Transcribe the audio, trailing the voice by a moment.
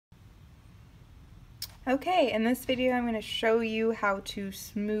Okay, in this video I'm going to show you how to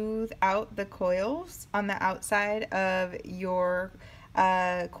smooth out the coils on the outside of your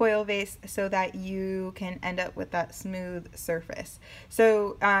coil vase so that you can end up with that smooth surface.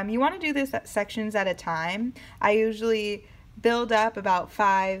 So you want to do this at sections at a time. I usually build up about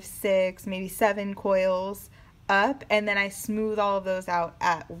 5, 6, maybe 7 coils up, and then I smooth all of those out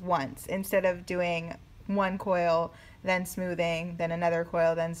at once instead of doing one coil, then smoothing, then another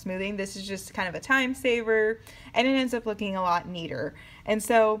coil, then smoothing. This is just kind of a time saver, and it ends up looking a lot neater. And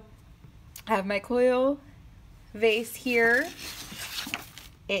so I have my coil vase here.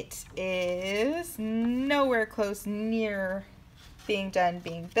 It is nowhere close near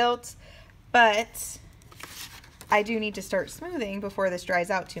being built, but I do need to start smoothing before this dries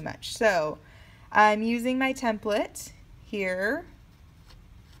out too much. So I'm using my template here,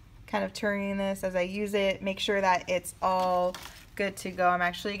 kind of turning this as I use it, make sure that it's all good to go. I'm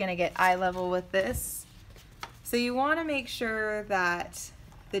actually going to get eye level with this. So you want to make sure that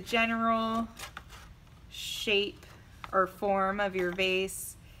the general shape or form of your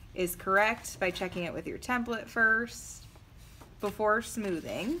vase is correct by checking it with your template first before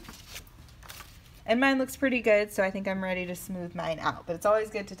smoothing. And mine looks pretty good, so I think I'm ready to smooth mine out, but it's always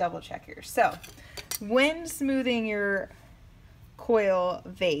good to double check yours. So when smoothing your coil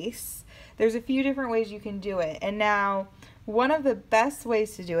vase, there's a few different ways you can do it, and now one of the best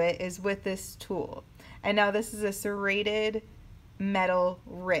ways to do it is with this tool. And now this is a serrated metal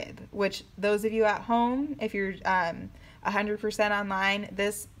rib, which those of you at home, if you're 100% online,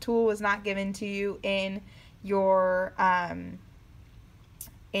 this tool was not given to you in your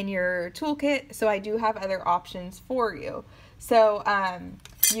toolkit, so I do have other options for you. So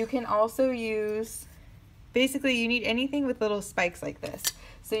you can also use, basically you need anything with little spikes like this.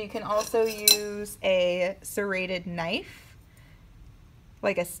 So you can also use a serrated knife,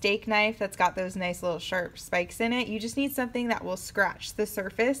 like a steak knife that's got those nice little sharp spikes in it. You just need something that will scratch the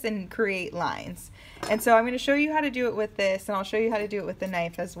surface and create lines. And so I'm going to show you how to do it with this, and I'll show you how to do it with the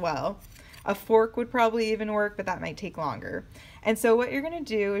knife as well. A fork would probably even work, but that might take longer. And so what you're going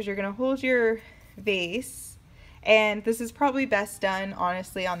to do is you're going to hold your vase, and this is probably best done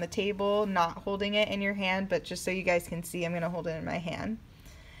honestly on the table, not holding it in your hand, but just so you guys can see, I'm going to hold it in my hand.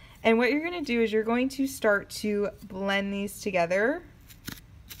 And what you're going to do is you're going to start to blend these together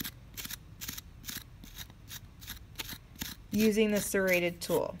using the serrated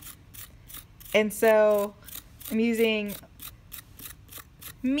tool. And so I'm using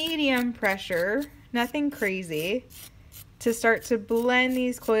medium pressure, nothing crazy, to start to blend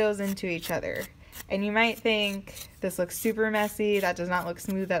these coils into each other. And you might think this looks super messy, that does not look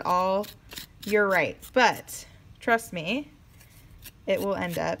smooth at all. You're right, but trust me, it will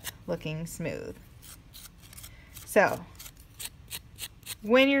end up looking smooth. So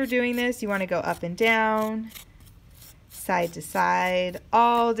when you're doing this, you want to go up and down, side to side,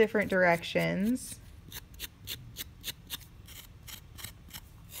 all different directions.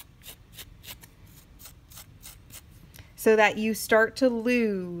 So that you start to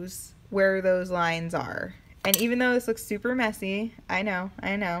lose where those lines are. And even though this looks super messy, I know,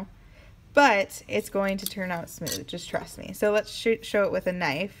 but it's going to turn out smooth, just trust me. So let's show it with a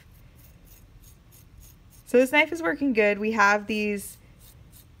knife. So this knife is working good. We have these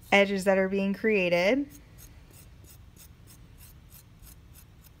edges that are being created.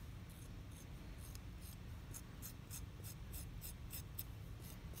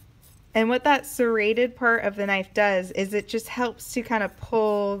 And what that serrated part of the knife does is it just helps to kind of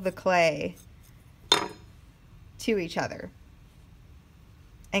pull the clay to each other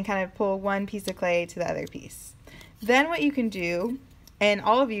and kind of pull one piece of clay to the other piece. Then what you can do, and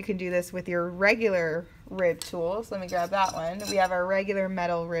all of you can do this with your regular rib tool, so let me grab that one. We have our regular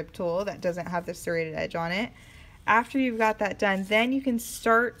metal rib tool that doesn't have the serrated edge on it. After you've got that done, then you can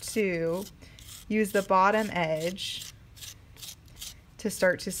start to use the bottom edge to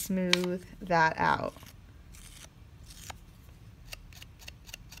start to smooth that out.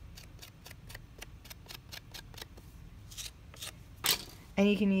 And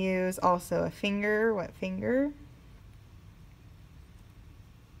you can use also a finger, wet finger.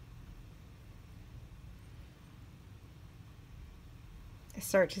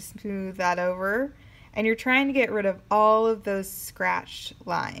 Start to smooth that over. And you're trying to get rid of all of those scratched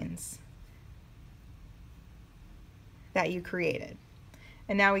lines that you created.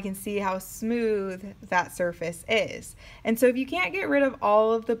 And now we can see how smooth that surface is. And so if you can't get rid of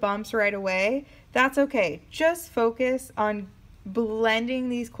all of the bumps right away, that's okay. Just focus on blending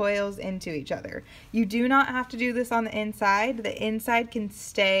these coils into each other. You do not have to do this on the inside. The inside can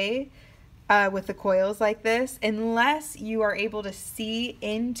stay with the coils like this, unless you are able to see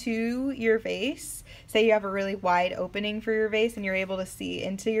into your vase. Say you have a really wide opening for your vase and you're able to see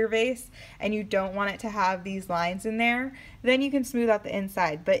into your vase and you don't want it to have these lines in there, then you can smooth out the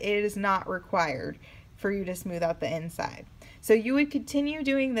inside, but it is not required for you to smooth out the inside. So you would continue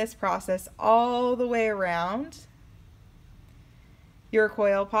doing this process all the way around your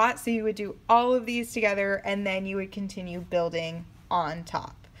coil pot. So you would do all of these together and then you would continue building on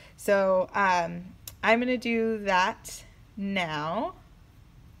top. So I'm going to do that now.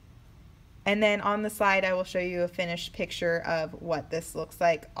 And then on the slide I will show you a finished picture of what this looks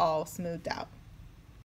like all smoothed out.